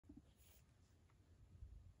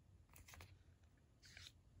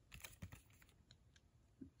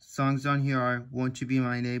Songs on here are Won't You Be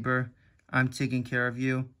My Neighbor, I'm Taking Care of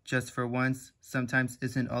You, Just for Once, Sometimes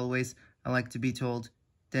Isn't Always, I Like to Be Told,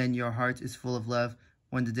 Then Your Heart is Full of Love,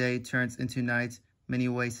 When the Day Turns into Night, Many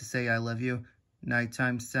Ways to Say I Love You,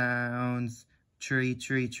 Nighttime Sounds, Tree,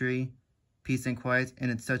 Tree, Tree, Peace and Quiet,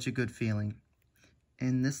 and It's Such a Good Feeling.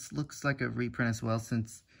 And this looks like a reprint as well,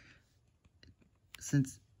 since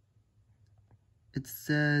it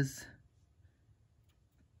says,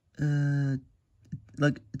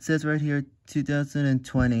 like it says right here,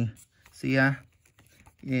 2020. So yeah,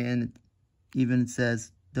 and even it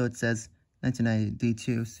says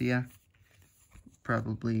 1992. So yeah,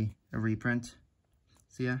 probably a reprint.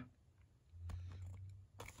 So yeah.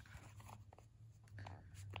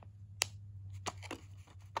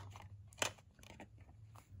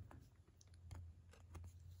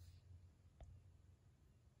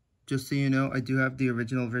 Just so you know, I do have the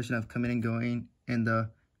original version of Coming and Going and the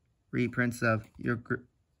reprints of You're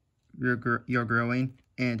Growing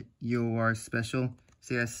and You Are Special.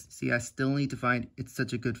 See, I still need to find It's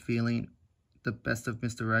Such a Good Feeling, the best of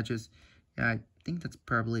Mr. Rogers. Yeah, I think that's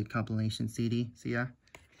probably a compilation CD. So yeah.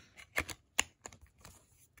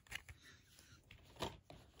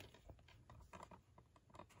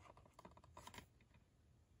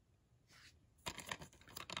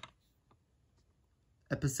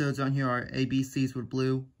 Episodes on here are ABCs with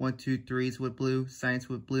blue, 1, 2, 3s with blue, Science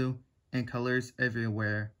with blue, and Colors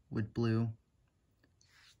Everywhere with blue.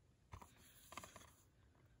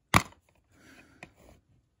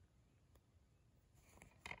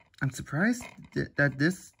 I'm surprised that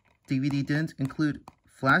this DVD didn't include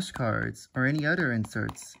flashcards or any other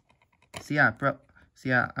inserts. So yeah,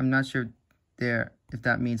 I'm not sure if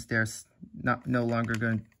that means they're no longer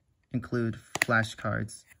going to include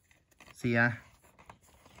flashcards. So yeah.